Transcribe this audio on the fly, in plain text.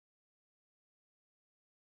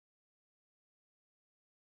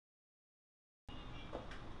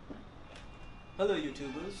Hello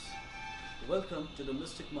YouTubers, welcome to the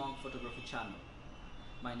Mystik Monk Photography channel.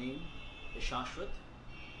 My name is Shashwat,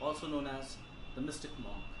 also known as the Mystik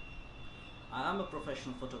Monk. I am a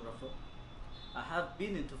professional photographer. I have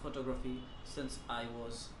been into photography since I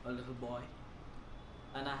was a little boy,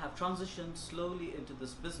 and I have transitioned slowly into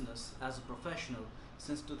this business as a professional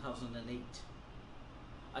since 2008.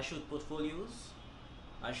 I shoot portfolios,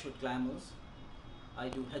 I shoot glamours, I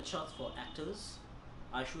do headshots for actors,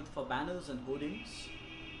 I shoot for banners and hoardings,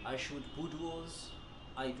 I shoot boudoirs,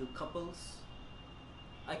 I do couples,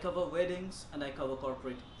 I cover weddings and I cover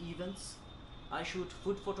corporate events, I shoot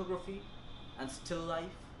food photography and still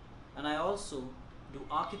life, and I also do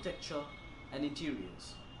architecture and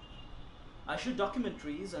interiors. I shoot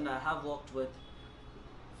documentaries and I have worked with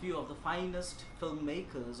few of the finest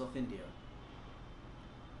filmmakers of India.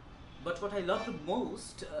 But what I love the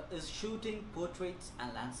most is shooting portraits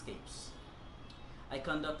and landscapes. I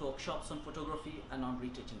conduct workshops on photography and on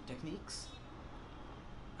retouching techniques.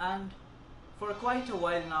 And for quite a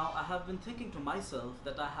while now, I have been thinking to myself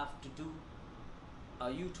that I have to do a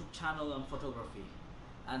YouTube channel on photography.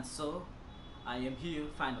 And so I am here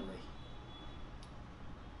finally.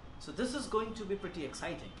 So this is going to be pretty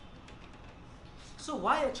exciting. So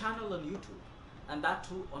why a channel on YouTube, and that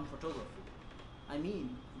too on photography? I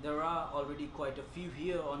mean, there are already quite a few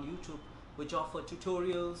here on YouTube which offer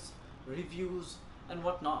tutorials, reviews and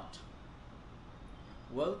whatnot.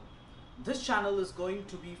 Well, this channel is going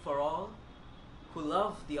to be for all who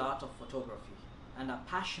love the art of photography and are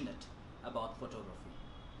passionate about photography.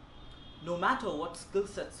 No matter what skill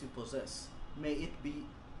sets you possess, may it be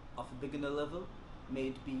of a beginner level, may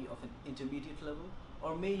it be of an intermediate level,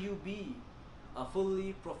 or may you be a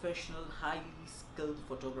fully professional, highly skilled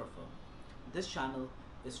photographer, this channel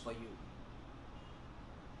is for you.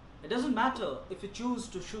 It doesn't matter if you choose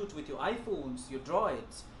to shoot with your iPhones, your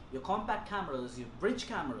Droids, your compact cameras, your bridge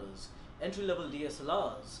cameras, entry-level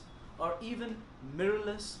DSLRs, or even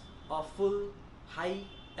mirrorless or full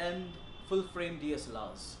high-end full-frame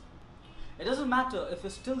DSLRs. It doesn't matter if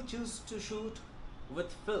you still choose to shoot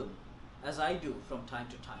with film, as I do from time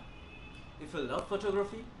to time. If you love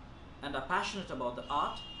photography and are passionate about the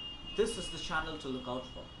art, this is the channel to look out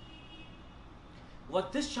for.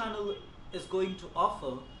 What this channel is going to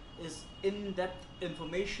offer is in-depth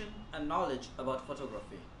information and knowledge about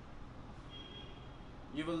photography.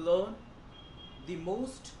 You will learn the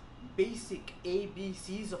most basic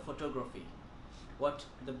ABCs of photography, what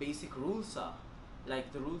the basic rules are,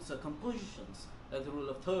 like the rules of compositions, like the rule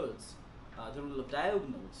of thirds, the rule of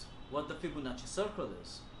diagonals, what the Fibonacci circle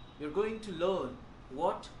is. You're going to learn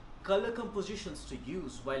what color compositions to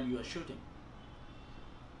use while you are shooting.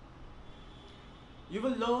 You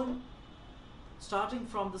will learn starting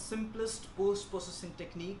from the simplest post-processing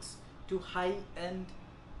techniques to high-end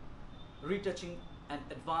retouching and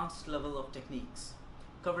advanced level of techniques,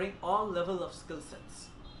 covering all level of skill sets.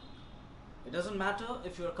 It doesn't matter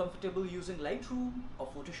if you are comfortable using Lightroom or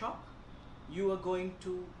Photoshop, you are going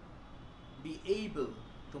to be able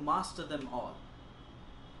to master them all.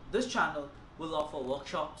 This channel will offer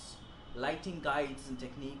workshops, lighting guides and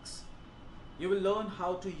techniques. You will learn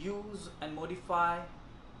how to use and modify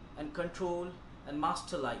and control and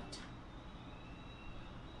master light.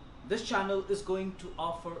 This channel is going to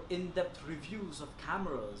offer in-depth reviews of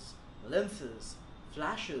cameras, lenses,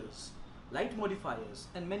 flashes, light modifiers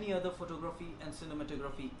and many other photography and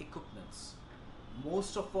cinematography equipments.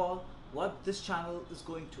 Most of all, what this channel is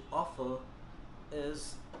going to offer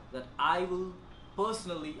is that I will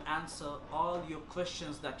personally answer all your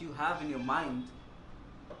questions that you have in your mind.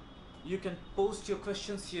 You can post your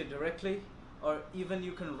questions here directly, or even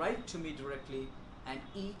you can write to me directly, and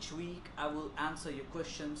each week I will answer your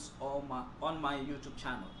questions on my YouTube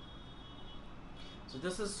channel. So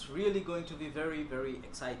this is really going to be very, very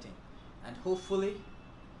exciting and hopefully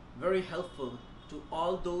very helpful to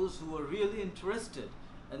all those who are really interested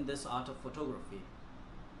in this art of photography.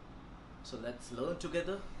 So let's learn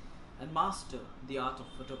together and master the art of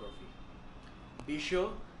photography. Be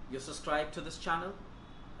sure you subscribe to this channel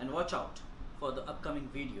and watch out for the upcoming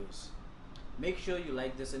videos. Make sure you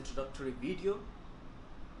like this introductory video.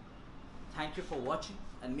 Thank you for watching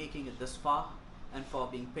and making it this far, and for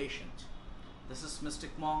being patient. This is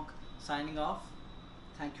Mystik Monk signing off.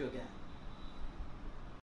 Thank you again.